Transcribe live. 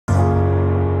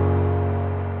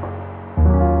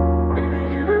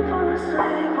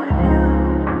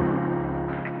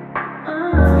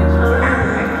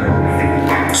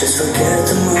Just forget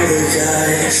the other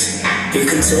guys. You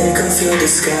can take off your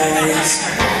disguise,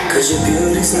 'cause your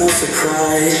beauty's no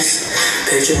surprise.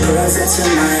 Picture perfect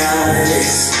in my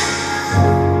eyes.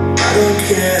 I don't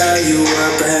care how you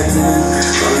were back then,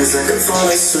 long as I can fall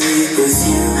asleep with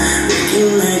you. We can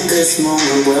make this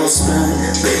moment well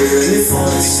spent. Baby, let me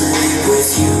fall asleep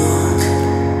with you.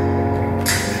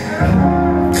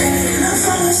 Baby, can I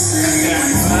fall asleep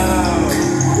with you?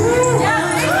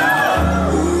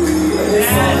 Let me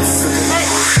fall asleep.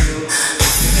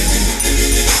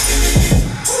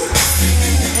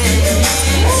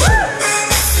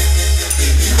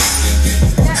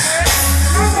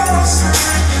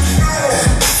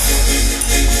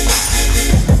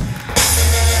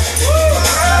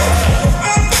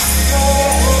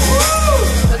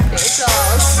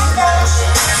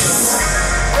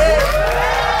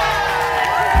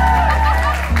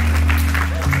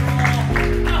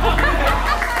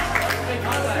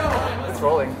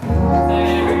 Rolling.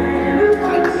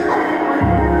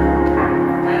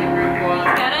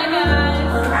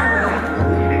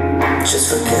 Just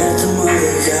forget the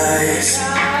other guys.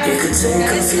 You can take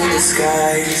off your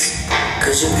disguise,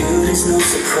 'cause your beauty's no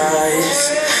surprise.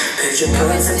 Picture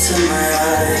perfect in my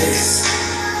eyes.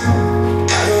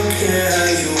 I don't care how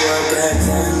you were back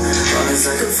then, long as I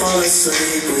can fall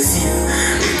asleep with you.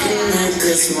 We can make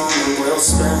this moment well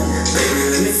spent. Baby,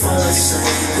 let me fall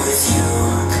asleep with you.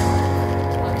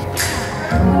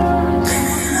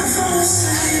 Baby, can I fall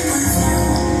asleep with you?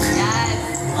 Yes.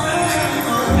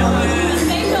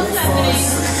 Facial touching.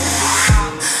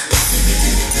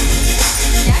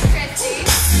 Yeah, Christy.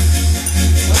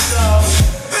 Let's go.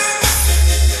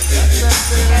 Good check.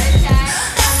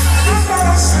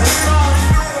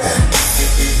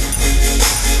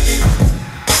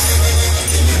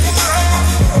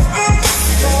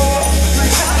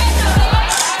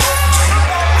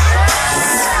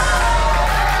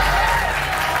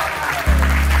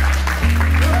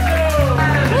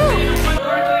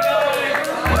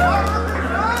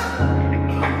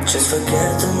 Just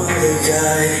forget the other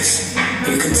guys.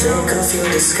 You can take off your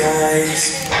disguise,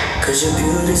 'cause your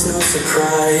beauty's no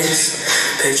surprise.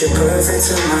 Picture perfect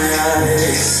in my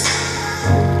eyes.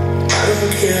 I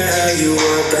don't care how you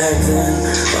were back then,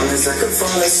 long as I can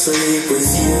fall asleep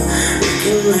with you. We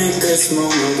can make this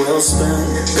moment well spent.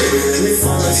 Baby, let me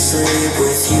fall asleep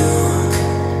with you.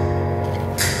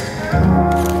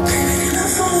 Baby, can I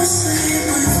fall asleep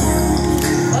with you?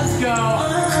 Let's go.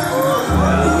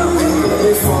 Let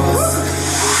me fall asleep.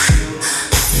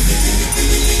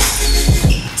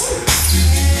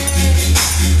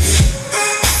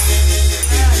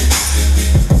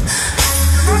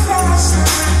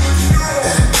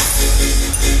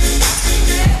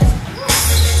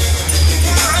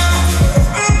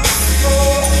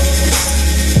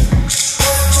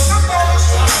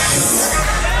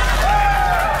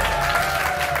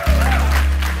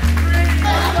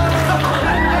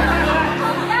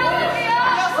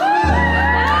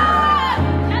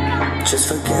 Just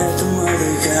forget the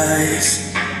other guys.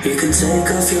 You can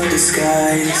take off your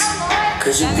disguise,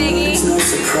 'cause your beauty's no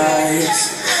surprise.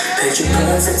 Picture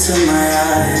perfect in my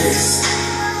eyes.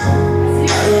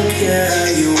 I don't care how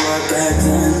you were back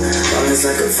then, long as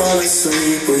I can fall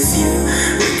asleep with you.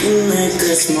 We can make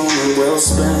this moment well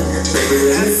spent. Baby,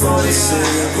 let me fall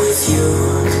asleep with you.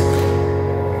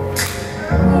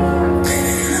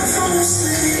 Baby, can I fall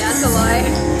asleep? That's a lie.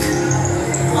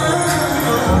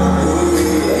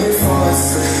 Let me fall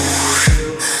asleep.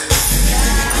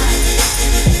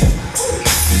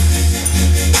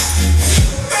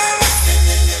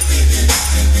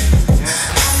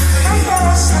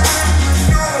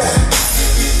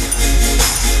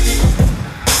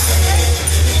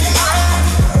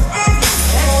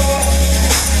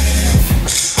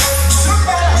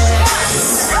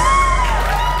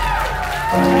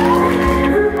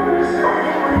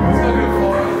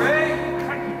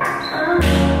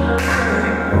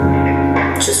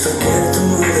 Just forget the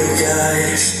other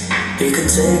guys. You can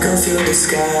take off your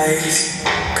disguise,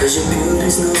 'cause your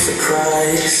beauty's no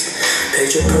surprise.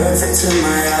 Picture perfect in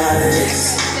my eyes.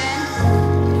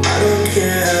 I don't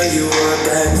care how you were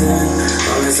back then,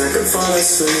 long as I can fall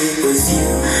asleep with you.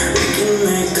 We can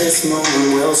make this moment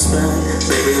well spent.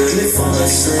 Baby, let me fall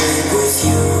asleep with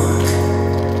you.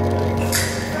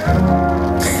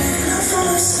 Baby, can I fall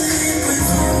asleep with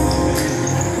you?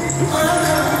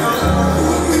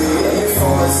 Let me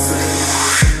fall asleep.